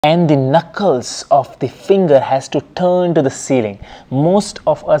and the knuckles of the finger has to turn to the ceiling. Most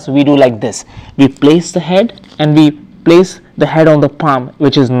of us, we do like this. We place the head and we place the head on the palm,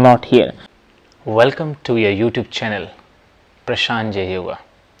 which is not here. Welcome to your YouTube channel, Prashantj Yoga.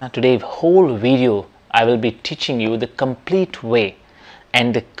 Now today, whole video, I will be teaching you the complete way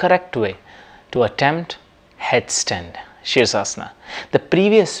and the correct way to attempt headstand, Shirshasana. The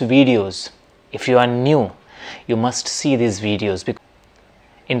previous videos, if you are new, you must see these videos, because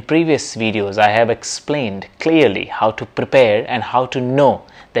in previous videos I have explained clearly how to prepare and how to know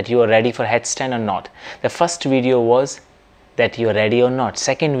that you are ready for headstand or not. The first video was that you are ready or not.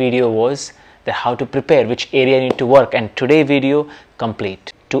 Second video was that how to prepare, which area you need to work, and today video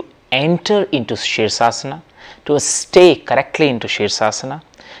complete. To enter into Shirshasana, to stay correctly into Shirshasana,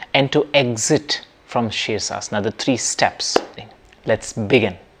 and to exit from Shirshasana, the 3 steps. Let's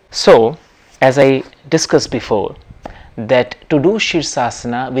begin. So, as I discussed before, that to do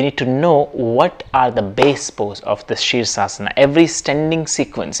Shirshasana, we need to know what are the base pose of the Shirshasana. Every standing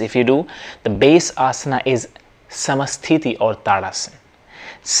sequence, if you do, the base asana is samasthiti or tadasana.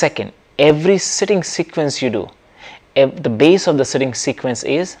 Second, every sitting sequence you do, the base of the sitting sequence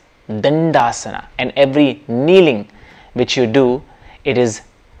is dandasana, and every kneeling which you do, it is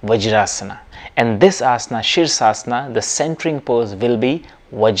vajrasana. And this asana, Shirshasana, the centering pose will be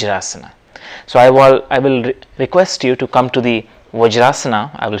vajrasana. So I will request you to come to the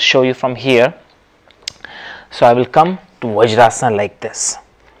vajrasana. I will show you from here. So I will come to vajrasana like this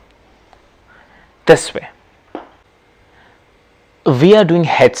way. We are doing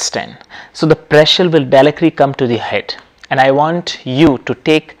headstand, so the pressure will directly come to the head, and I want you to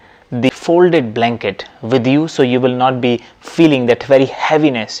take the folded blanket with you, so you will not be feeling that very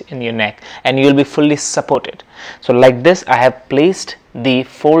heaviness in your neck, and you will be fully supported. So like this, I have placed the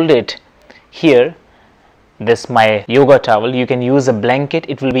folded here, this my yoga towel. You can use a blanket,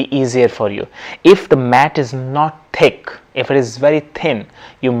 it will be easier for you. If the mat is not thick, if it is very thin,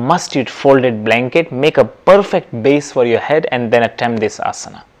 you must use folded blanket. Make a perfect base for your head and then attempt this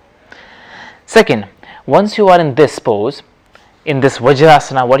asana. Second, once you are in this pose, in this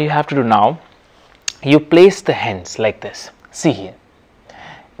vajrasana, what you have to do now, you place the hands like this. See here,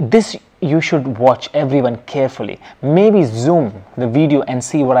 this you should watch everyone carefully. Maybe zoom the video and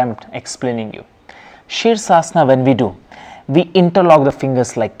see what I'm explaining you. Shirshasana, when we do, we interlock the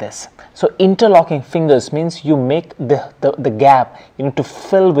fingers like this. So interlocking fingers means you make the gap, you need to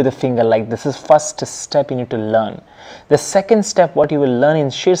fill with the finger like this. Is first step you need to learn. The second step, what you will learn in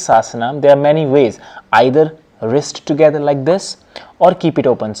Shirshasana, there are many ways. Either wrist together like this or keep it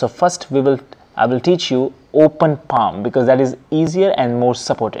open. So first I will teach you open palm, because that is easier and more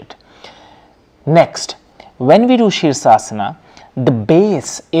supported. Next, when we do Shirshasana, the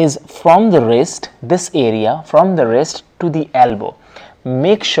base is from the wrist, this area, from the wrist to the elbow.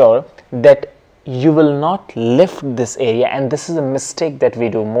 Make sure that you will not lift this area, and this is a mistake that we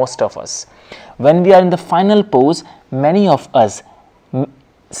do, most of us. When we are in the final pose, many of us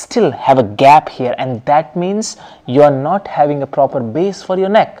still have a gap here, and that means you are not having a proper base for your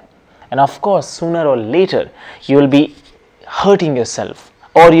neck. And of course, sooner or later, you will be hurting yourself,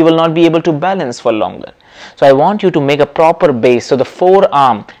 or you will not be able to balance for longer. So I want you to make a proper base. So the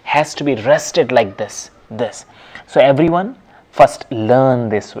forearm has to be rested like this. So everyone, first learn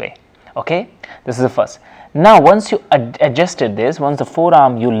this way. Okay, this is the first. Now once you adjusted this, once the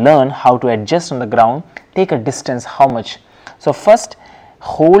forearm you learn how to adjust on the ground, take a distance. How much? So first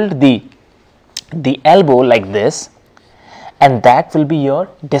hold the elbow like this, and that will be your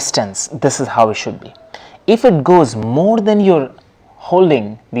distance. This is how it should be. If it goes more than your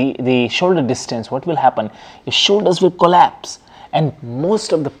holding the shoulder distance, what will happen? Your shoulders will collapse and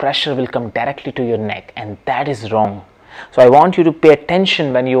most of the pressure will come directly to your neck, and that is wrong. So I want you to pay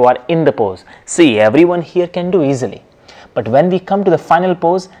attention when you are in the pose. See, everyone here can do easily, but when we come to the final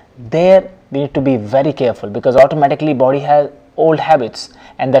pose, there we need to be very careful, because automatically body has old habits,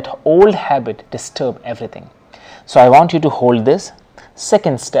 and that old habit disturb everything. So I want you to hold this.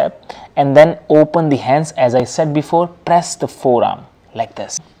 Second step, and then open the hands. As I said before, press the forearm like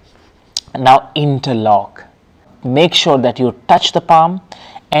this. Now interlock. Make sure that you touch the palm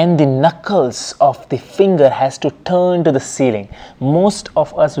and the knuckles of the finger has to turn to the ceiling. Most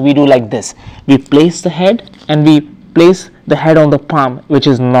of us, we do like this. We place the head and we place the head on the palm, which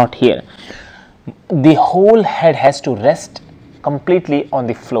is not here. The whole head has to rest completely on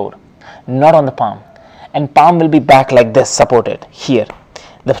the floor, not on the palm. And palm will be back like this, supported here.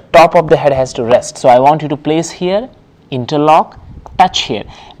 The top of the head has to rest. So I want you to place here, interlock, touch here.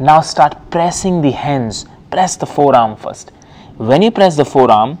 Now start pressing the hands. Press the forearm first. When you press the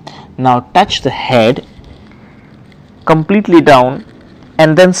forearm, now touch the head completely down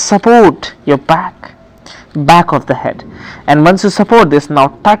and then support your back of the head. And once you support this, now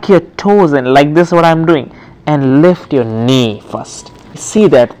tuck your toes in like this, what I'm doing, and lift your knee first. See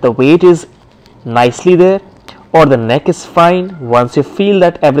that the weight is nicely there, or the neck is fine. Once you feel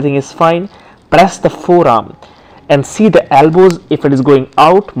that everything is fine, press the forearm and see the elbows. If it is going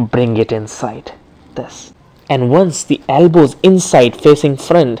out, bring it inside this. And once the elbows inside facing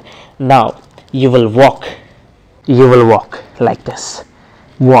front, now you will walk like this,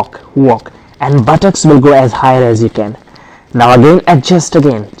 walk, and buttocks will go as high as you can. Now again, adjust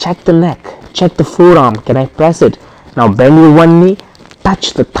again, check the neck, check the forearm, can I press it? Now bend your one knee,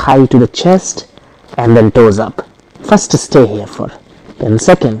 touch the thigh to the chest, and then toes up. First stay here for, then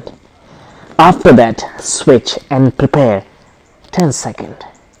second. After that, switch and prepare 10 seconds.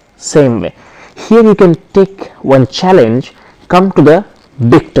 Same way. Here you can take one challenge, come to the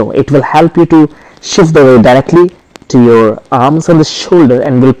big toe. It will help you to shift the weight directly to your arms and the shoulder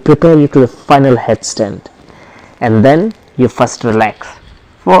and will prepare you to the final headstand. And then you first relax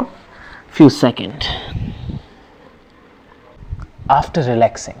for few seconds. After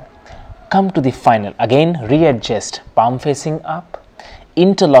relaxing, come to the final. Again, readjust, palm facing up,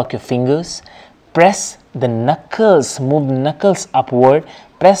 interlock your fingers, press the knuckles, move the knuckles upward,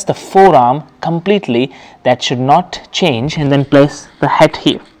 press the forearm completely, that should not change, and then place the head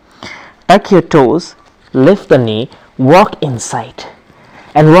here. Tuck your toes, lift the knee, walk inside,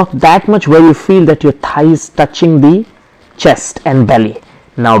 and walk that much where you feel that your thigh is touching the chest and belly.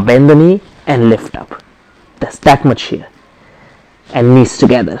 Now bend the knee and lift up. That's that much here. And knees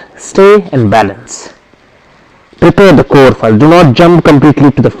together. Stay and balance. Prepare the core first. Do not jump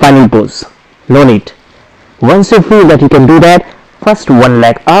completely to the final pose. No need. Once you feel that you can do that, first one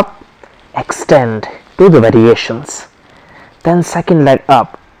leg up, extend, do the variations. Then second leg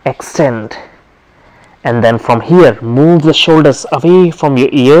up, extend. And then from here, move the shoulders away from your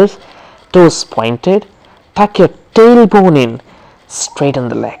ears, toes pointed, tuck your tailbone in, straighten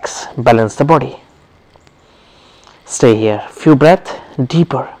the legs, balance the body. Stay here, few breaths,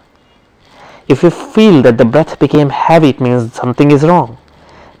 deeper. If you feel that the breath became heavy, it means something is wrong.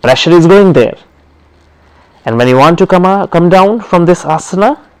 Pressure is going there. And when you want to come down from this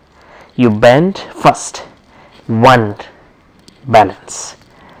asana, you bend first. One, balance.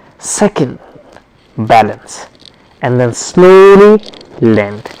 Second, balance. And then slowly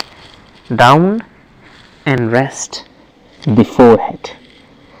land down and rest the forehead.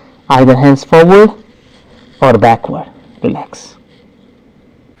 Either hands forward or backward. Relax.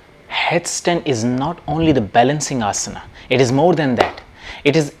 Headstand is not only the balancing asana, it is more than that.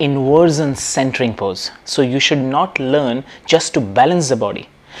 It is inversion centering pose. So you should not learn just to balance the body,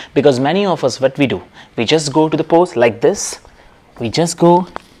 because many of us, what we do, we just go to the pose like this, we just go,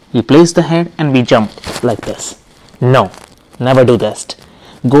 we place the head and we jump like this. No, never do that.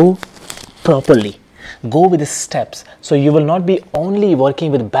 Go properly. Go with the steps. So you will not be only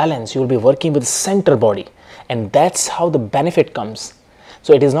working with balance, you will be working with center body, and that's how the benefit comes.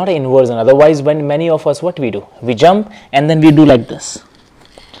 So it is not an inversion. Otherwise, when many of us, what we do, we jump and then we do like this,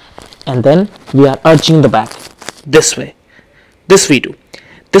 and then we are arching the back this way. This we do.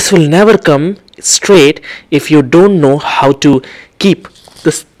 This will never come straight if you don't know how to keep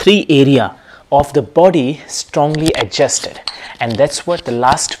this three area of the body strongly adjusted. And that's what the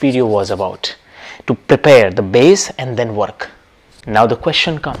last video was about, to prepare the base and then work. Now the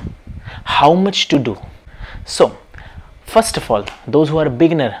question comes, how much to do? So first of all, those who are a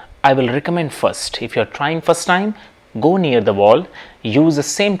beginner, I will recommend first, if you are trying first time, go near the wall, use the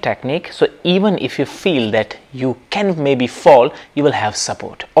same technique. So even if you feel that you can maybe fall, you will have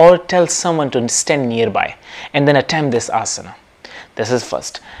support, or tell someone to stand nearby and then attempt this asana. This is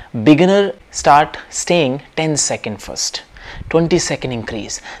first. Beginner, start staying 10 seconds first, 20 second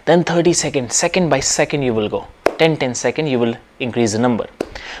increase, then 30 seconds, second by second you will go, 10 seconds you will increase the number.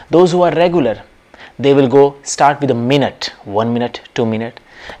 Those who are regular, they will go start with a minute, 1 minute, 2 minutes,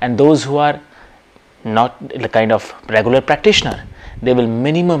 and those who are not the kind of regular practitioner, they will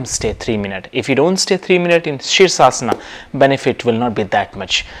minimum stay 3 minutes. If you don't stay 3 minutes in Shirshasana, benefit will not be that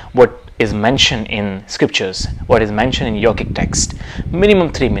much. What is mentioned in scriptures, what is mentioned in yogic text,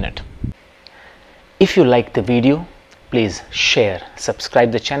 minimum 3 minutes. If you like the video, please share,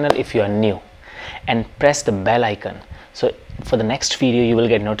 subscribe the channel if you are new, and press the bell icon. So for the next video you will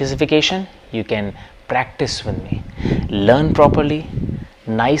get notification. You can practice with me, learn properly,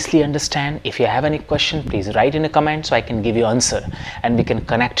 nicely understand. If you have any question, please write in a comment so I can give you answer and we can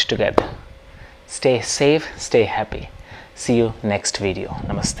connect together. Stay safe, stay happy. See you next video.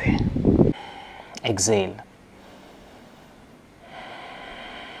 Namaste. Exhale.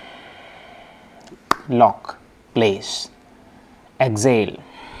 Lock, place, Exhale,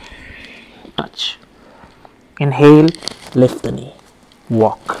 touch. Inhale, lift the knee,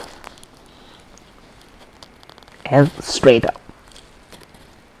 walk, and straight up.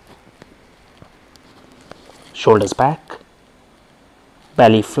 Shoulders back,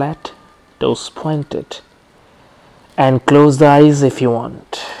 belly flat, toes pointed, and close the eyes if you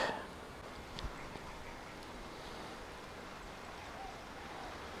want.